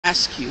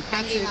ask you,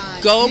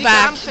 go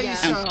back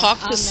and talk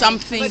to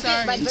somebody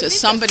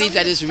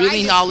that is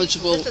really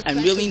knowledgeable and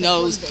really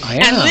knows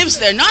and lives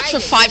there, not for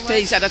 5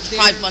 days at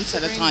 5 months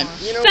at a time,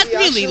 that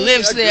really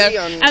lives there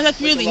and that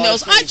really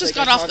knows. I just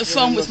got off the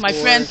phone with my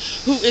friend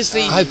who is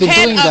the I've been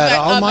doing that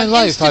all my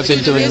life. I've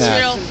been doing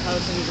that.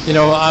 You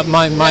know,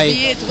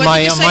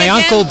 my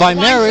uncle by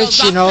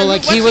marriage, you know,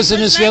 like he was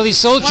an Israeli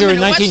soldier in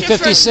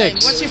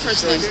 1956. What's your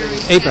first name?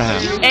 Abraham.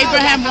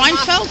 Abraham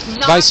Weizfeld?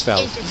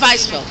 Weizfeld.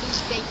 Weizfeld.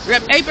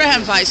 Reb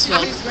Abraham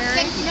Weizfeld.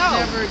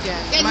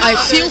 I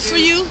feel for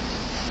you.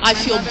 I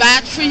feel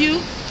bad for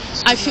you.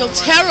 I feel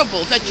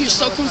terrible that you're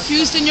so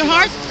confused in your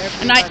heart.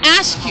 And I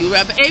ask you,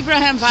 Reb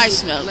Abraham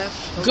Weizfeld,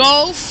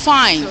 go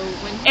find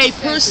a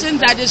person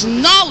that is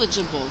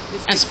knowledgeable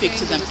and speak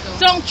to them.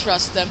 Don't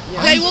trust them.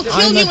 They will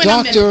kill you in a minute. I'm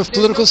a doctor of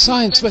political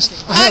science.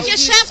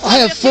 I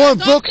have 4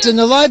 books in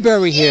the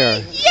library here.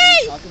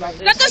 Yay!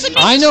 That doesn't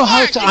mean I know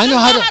how to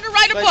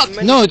write a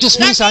book. No, it just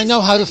means I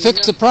know how to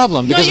fix the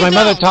problem because my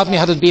mother taught me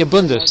how to be a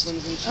Bundist.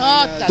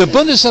 The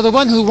Bundists are the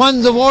one who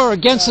won the war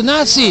against the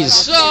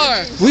Nazis.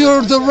 Sure. We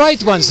were the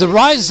right ones. The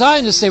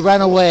Zionists, they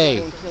ran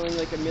away.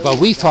 But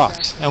we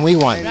fought and we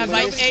won.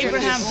 Rabbi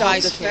Abraham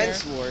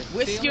Weizfeld,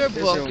 with your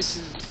books,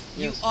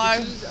 you are,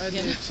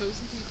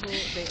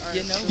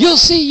 you'll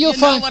see,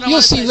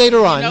 you'll see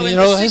later on. You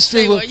know,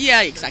 history will.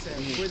 Yeah, exactly.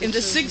 In the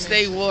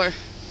 6-Day War,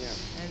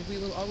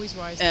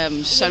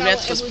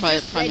 Sharet was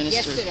prime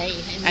minister,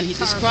 and he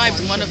described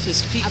one of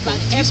his people.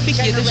 Do you speak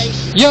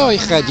Yiddish? Yeah, I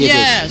read Yiddish.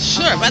 Yeah,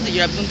 sure. But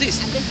you're a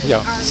Bundist.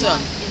 Yeah.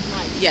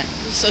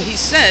 So he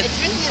said,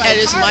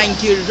 is mein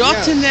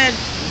gerottener,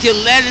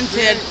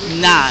 gelernter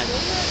Narr.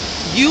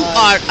 You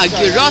are a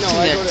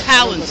gerottener,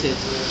 talented,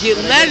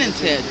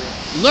 gelernter,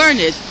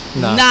 learned,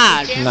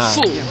 Narr,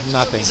 fool.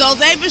 Nothing. So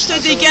they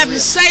bestimmt die geben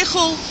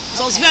Seichel,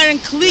 soll's werden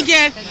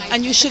klüger,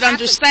 and you should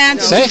understand.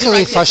 Seichel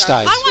ich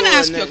verstehe. I want to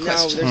ask you a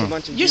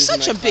question. You're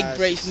such a big,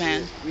 brave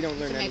man.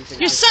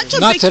 You're such a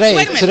Not big...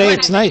 today. Today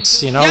it's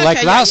nice, you know.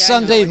 Like last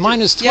Sunday,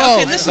 minus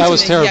 12. That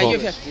was terrible.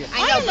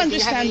 I don't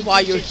understand why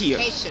you're here.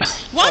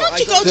 Why don't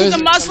you go to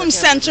the Muslim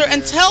Center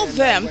and tell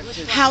them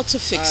how to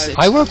fix it?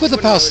 I work with the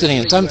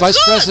Palestinians. I'm vice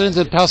president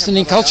of the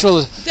Palestinian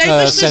Cultural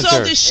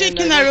Center. Do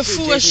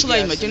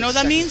you know what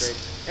that means?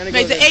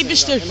 May the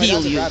Eibishter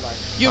heal you.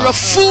 You're a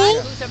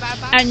fool,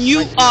 and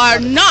you are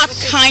not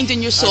kind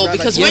in your soul.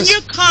 Because when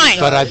you're kind,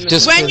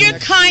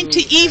 kind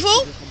to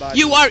evil,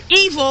 you are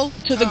evil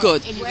to the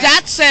good.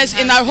 That says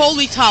in our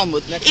holy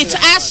Talmud. It's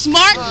as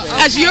smart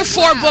as your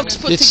 4 books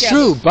put together. It's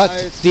true, but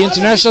the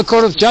International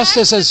Court of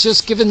Justice has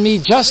just given me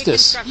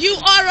justice. You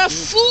are a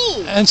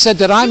fool. And said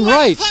that I'm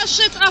right. A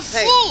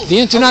fool. The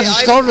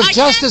International Court of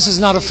Justice is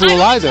not a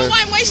fool either. I don't know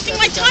why I'm wasting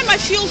my time. I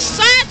feel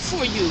sad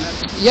for you.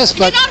 Yes,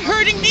 but you're not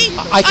hurting me.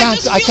 I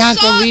can't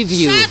believe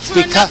you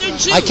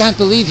because I can't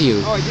believe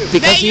you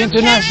because the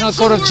International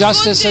Court of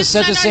Justice has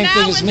said the same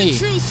thing as me.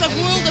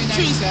 World of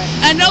truth,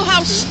 and know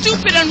how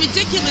stupid and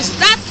ridiculous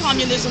that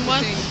communism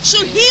was,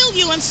 should heal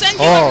you and send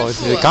you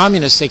the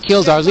communists, they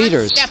killed our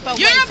leaders.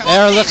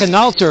 Ehrlich and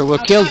Alter were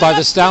killed by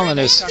the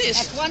Stalinists.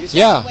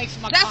 Yeah.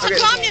 That's a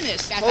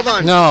communist. Hold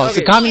on. No,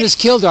 the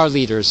communists killed our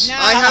leaders.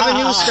 I have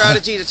a new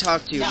strategy to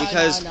talk to you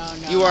because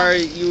you are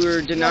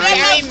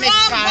denying...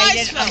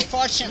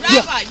 Unfortunately.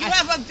 Rabbi, you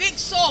have a big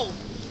soul.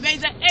 May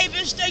the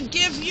Eibishter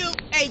give you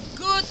a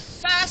good,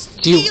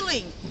 fast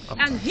healing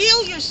and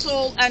heal your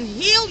soul and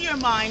heal your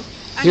mind.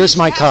 Here's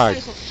my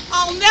card.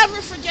 I'll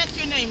never forget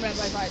your name, Rabbi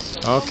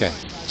Weizfeld. Okay.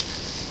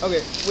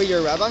 Okay, wait, you're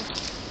a rabbi?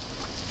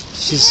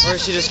 She's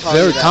she just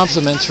very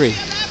complimentary.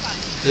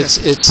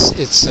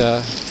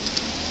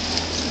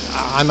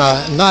 I'm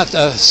not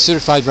a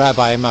certified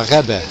rabbi. I'm a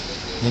rebbe,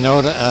 you know,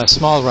 a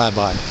small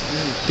rabbi,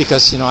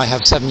 because I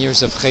have 7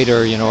 years of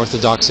cheder,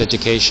 Orthodox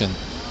education.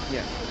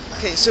 Yeah.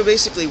 Okay, so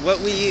basically, what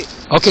we.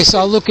 Okay, so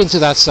I'll look into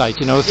that site.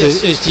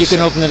 If you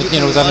can open it,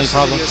 without any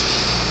problem.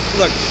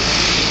 Look.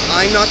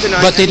 I'm not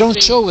denying. But they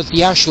don't show what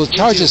the actual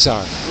charges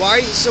are.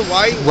 Why? So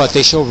why? What,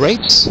 they show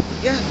rapes?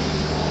 Yeah,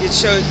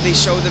 they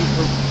show them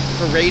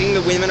parading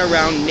the women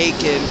around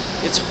naked.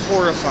 It's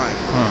horrifying.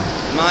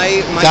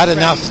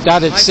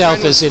 That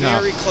itself is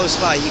enough. Very close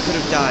by. He could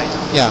have died.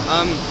 Yeah.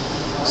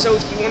 So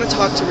if you want to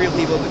talk to real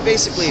people, but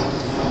basically,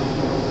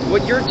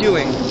 what you're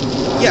doing,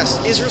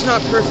 yes, Israel's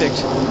not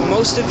perfect.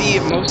 Most of the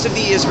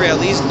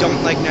Israelis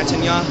don't like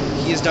Netanyahu.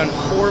 He has done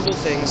horrible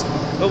things.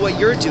 But what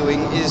you're doing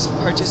is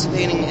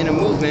participating in a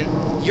movement.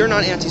 You're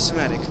not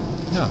anti-Semitic.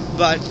 No.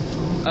 But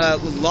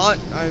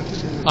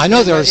I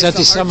know there's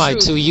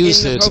anti-Semites who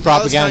use it as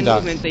propaganda.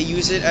 Movement, they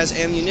use it as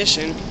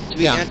ammunition to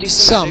be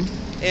anti-Semitic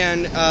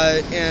and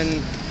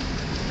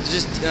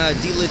just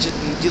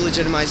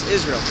delegitimize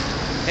Israel.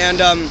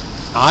 And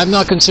I'm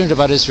not concerned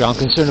about Israel. I'm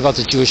concerned about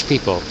the Jewish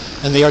people,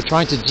 and they are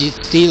trying to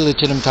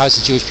delegitimize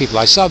the Jewish people.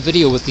 I saw a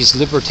video with these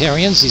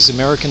libertarians, these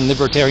American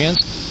libertarians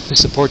who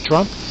support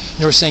Trump. And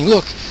they were saying,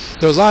 look,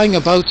 they're lying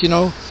about,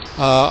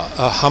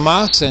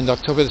 Hamas and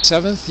October the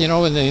 7th,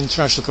 and the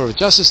International Court of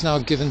Justice now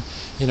given,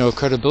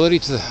 credibility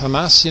to the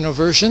Hamas,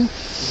 version.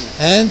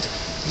 And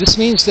this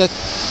means that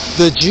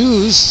the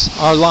Jews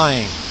are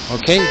lying,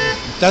 okay?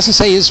 doesn't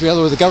say Israel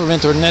or the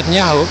government or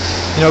Netanyahu,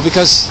 you know,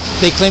 because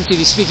they claim to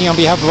be speaking on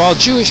behalf of all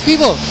Jewish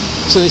people.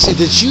 So they say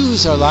the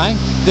Jews are lying,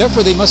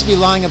 therefore they must be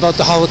lying about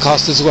the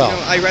Holocaust as well. You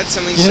know, I read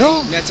something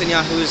saying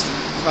Netanyahu is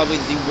probably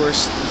the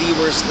worst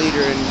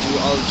leader in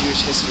all of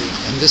Jewish history.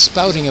 And this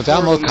spouting of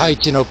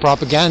Amalekite, you know,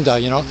 propaganda,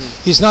 you know,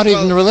 he's not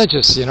even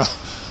religious, you know.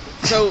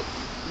 So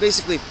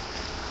basically,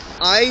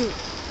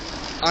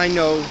 I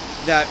know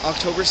that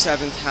October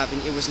 7th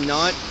happened. It was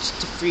not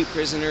to free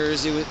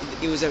prisoners.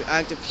 It was an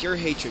act of pure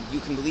hatred.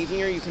 You can believe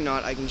me or you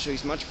cannot. I can show you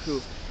as much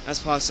proof as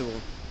possible.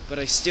 But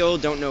I still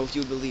don't know if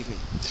you would believe me.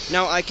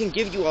 Now I can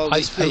give you all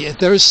these proof.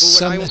 There is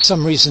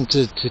some reason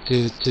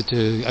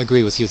to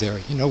agree with you there.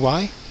 You know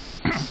why?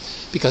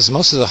 Because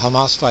most of the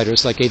Hamas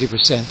fighters, like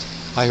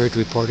 80%, I heard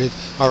reported,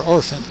 are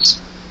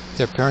orphans.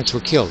 Their parents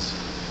were killed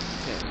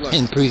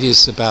in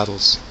previous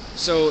battles.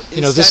 So you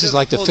know, this is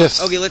like the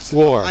fifth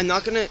war. I'm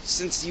not gonna,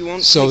 since you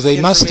won't. So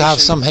they must have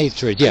some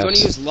hatred. Yes. I'm going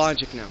to use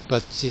logic now.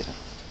 But yeah.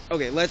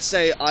 Okay, let's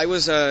say I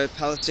was a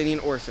Palestinian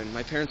orphan.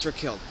 My parents were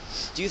killed.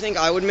 Do you think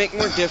I would make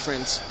more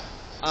difference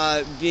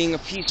being a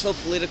peaceful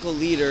political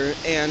leader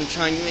and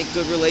trying to make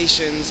good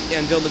relations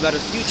and build a better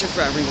future for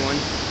everyone?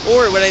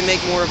 Or would I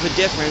make more of a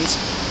difference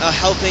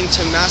helping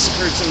to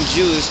massacre some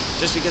Jews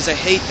just because I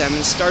hate them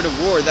and start a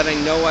war that I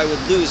know I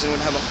would lose and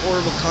would have a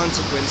horrible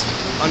consequence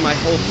on my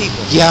whole people?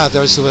 Yeah,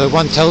 there was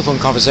one telephone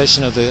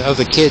conversation of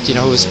the kid, you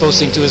know, who was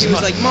posting to his mom.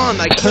 He was like, "Mom,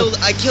 I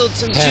killed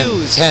some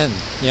Jews." 10,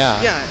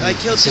 yeah. Yeah, I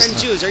killed 10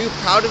 Jews. Are you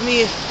proud of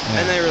me? Yeah.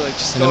 And they were like,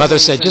 "Just." And the mother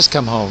said, "Just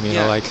come home," you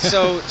know, like.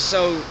 So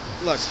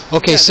look.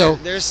 Okay, so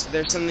there's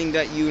something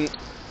that you.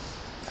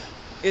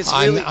 It's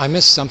really. I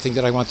missed something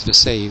that I wanted to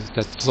say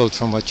that flowed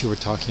from what you were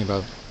talking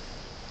about.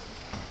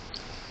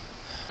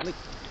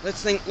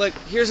 Let's think. Like,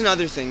 here's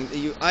another thing.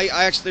 I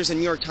actually, there's a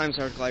New York Times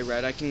article I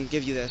read. I can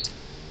give you this.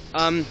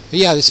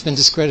 Yeah, it's been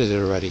discredited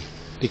already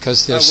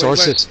because their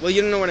sources. Well,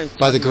 you don't know what I'm talking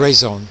by the gray about.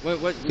 zone.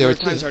 What New York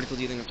Times article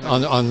do you think I'm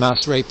talking about? On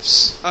mass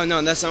rapes. Oh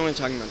no, that's not what I'm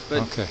talking about.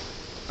 But, okay.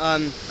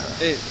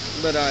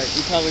 But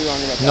you're probably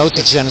wrong about that. No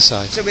to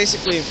genocide. So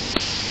basically.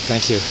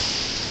 Thank you.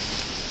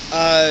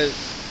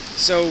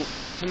 So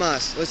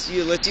Hamas.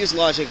 Let's use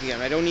logic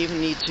again. I don't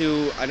even need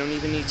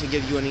to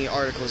give you any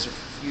articles.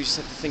 You just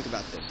have to think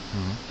about this.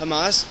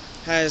 Hamas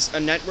has a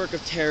network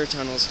of terror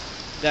tunnels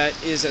that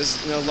is as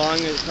long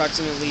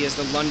approximately as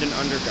the London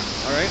Underground.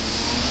 All right.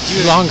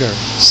 Longer.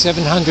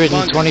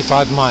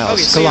 725 miles.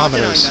 Okay, so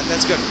kilometers. That.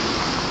 That's good.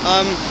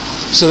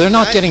 So they're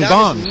not getting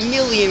bombed.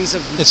 Millions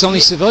of. It's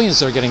only civilians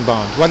that are getting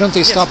bombed. Why don't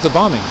they stop the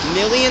bombing?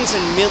 Millions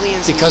and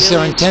millions. Because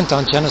they're intent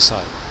on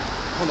genocide.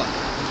 Hold on,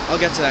 I'll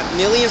get to that.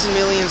 Millions and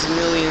millions and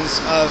millions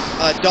of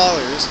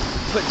dollars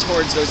put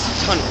towards those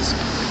tunnels.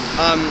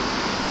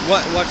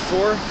 What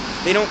for?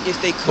 They don't.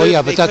 If they could. Well,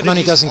 yeah, but that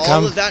money doesn't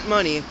come. All of that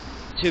money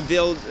to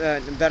build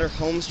better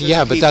homes for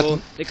their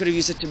people. They could have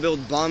used it to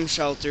build bomb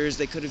shelters.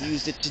 They could have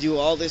used it to do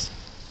all this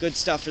good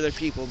stuff for their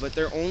people. But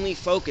their only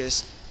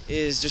focus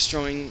is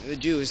destroying the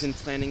Jews and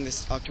planning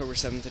this October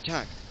 7th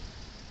attack.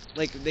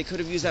 Like, they could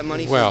have used that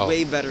money for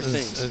way better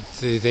things.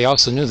 They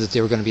also knew that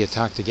they were going to be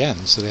attacked again,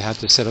 so they had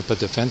to set up a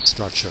defense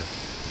structure.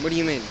 What do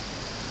you mean?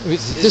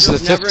 This is the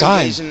fifth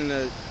time.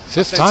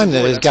 Fifth time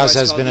that Gaza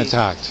has been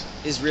attacked.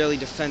 Israeli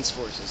Defense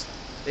Forces.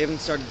 They haven't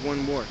started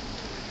one war.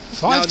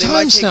 5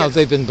 times now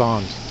they've been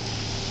bombed.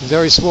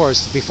 Various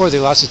wars. Before they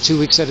lasted 2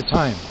 weeks at a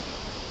time.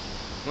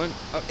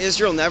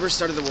 Israel never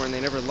started the war and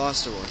they never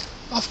lost a war.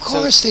 Of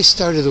course they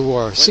started the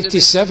war.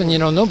 67, you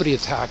know, nobody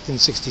attacked in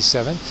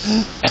 67.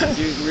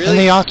 Really? And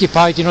they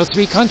occupied, you know,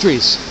 3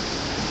 countries.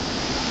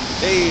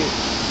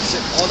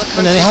 All the countries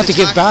and then they had to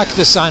give back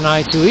the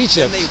Sinai to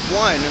Egypt. And they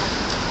won.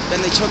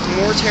 Then they took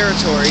more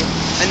territory.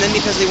 And then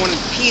because they wanted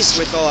peace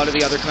with a lot of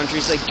the other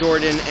countries, like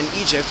Jordan and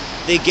Egypt,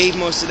 they gave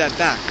most of that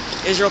back.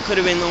 Israel could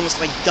have been almost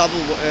like double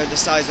the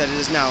size that it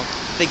is now.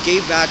 They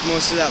gave back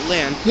most of that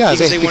land. Yeah,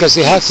 because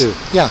they had to.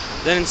 Yeah.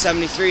 Then in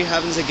 73 it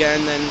happens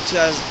again. Then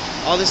 2000,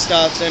 all this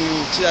stuff. Then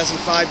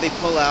 2005 they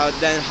pull out.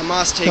 Then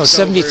Hamas takes over.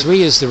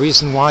 73 is the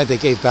reason why they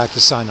gave back the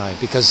Sinai,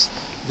 because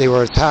they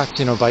were attacked,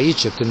 you know, by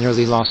Egypt and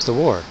nearly lost the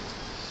war.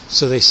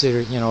 So they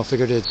said, you know,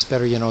 figured it's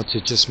better, you know,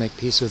 to just make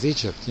peace with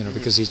Egypt, you know,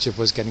 because Egypt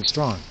was getting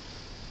strong.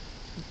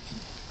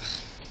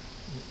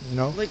 You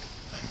know? Like,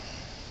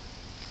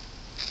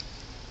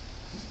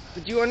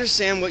 but do you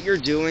understand what you're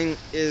doing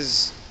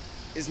is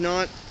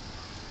not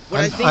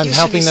what I think I'm you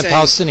helping should the be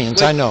saying.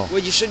 Palestinians, I know.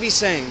 What you should be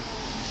saying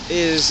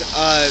is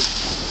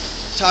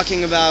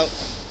talking about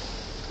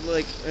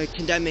like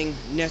condemning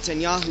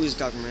Netanyahu's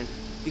government,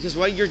 because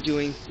what you're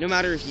doing, no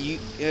matter if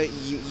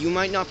you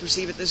might not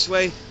perceive it this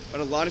way, but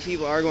a lot of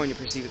people are going to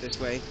perceive it this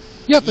way.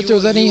 Yeah, but they're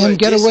letting him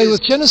get away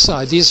with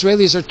genocide. The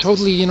Israelis are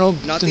totally, you know,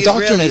 not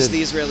indoctrinated.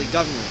 The Israeli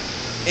government.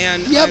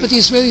 And yeah, but the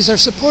Israelis are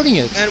supporting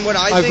it. And what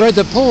I've read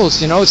the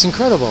polls, you know, it's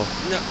incredible.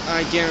 No,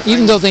 I guarantee.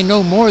 Even though they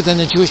know more than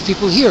the Jewish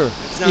people here,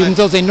 even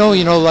though they know,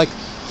 you know, like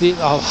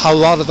how a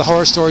lot of the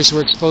horror stories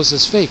were exposed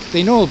as fake,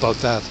 they know about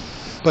that.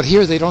 But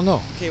here they don't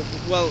know. Okay,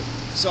 well,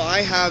 so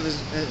I have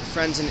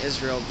friends in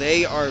Israel.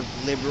 They are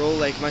liberal,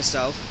 like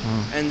myself,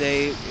 and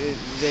they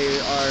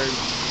are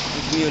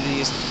in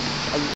communities.